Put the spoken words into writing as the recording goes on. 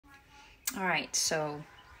All right, so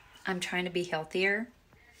I'm trying to be healthier.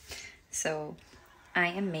 So I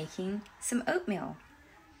am making some oatmeal.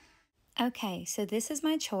 Okay, so this is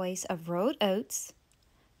my choice of rolled oats,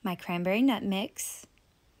 my cranberry nut mix,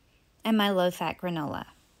 and my low-fat granola.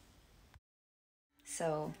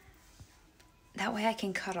 So that way I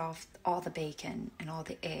can cut off all the bacon and all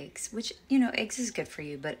the eggs, which, you know, eggs is good for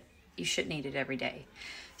you, but you shouldn't eat it every day.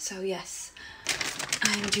 So yes,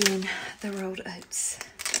 I'm doing the rolled oats.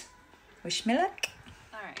 Wish me luck.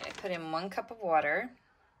 All right, I put in 1 cup of water.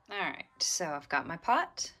 All right, so I've got my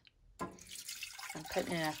pot. I'm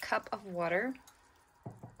putting in 1 cup of water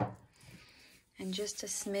and just a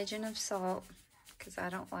smidgen of salt because I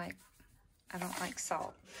don't like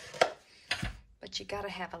salt. But you gotta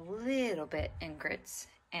have a little bit in grits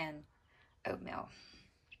and oatmeal.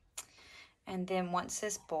 And then once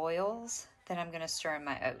this boils, then I'm gonna stir in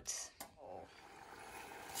my oats.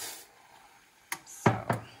 So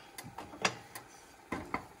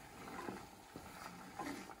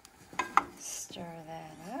stir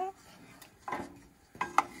that up.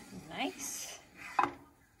 Nice.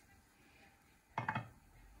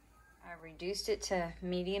 I reduced it to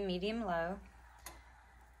medium low.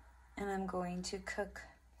 And I'm going to cook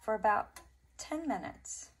for about 10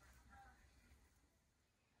 minutes.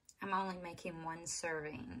 I'm only making 1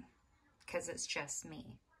 serving because it's just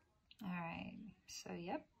me. All right, so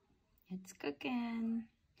yep, it's cooking.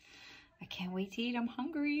 I can't wait to eat, I'm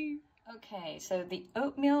hungry. Okay, so the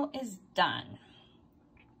oatmeal is done.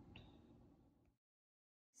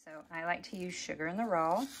 So I like to use sugar in the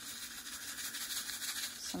raw.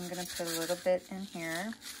 So I'm gonna put a little bit in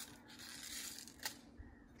here.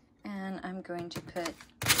 And I'm going to put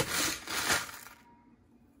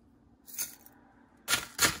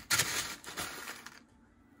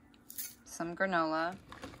some granola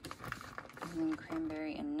and then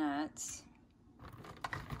cranberry and nuts.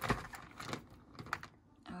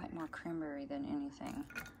 I like more cranberry than anything.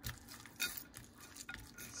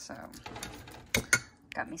 So,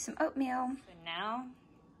 got me some oatmeal. So now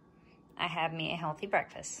I have me a healthy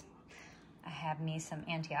breakfast. I have me some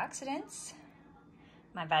antioxidants,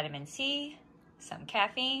 my vitamin C, some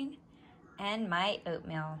caffeine, and my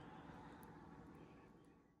oatmeal.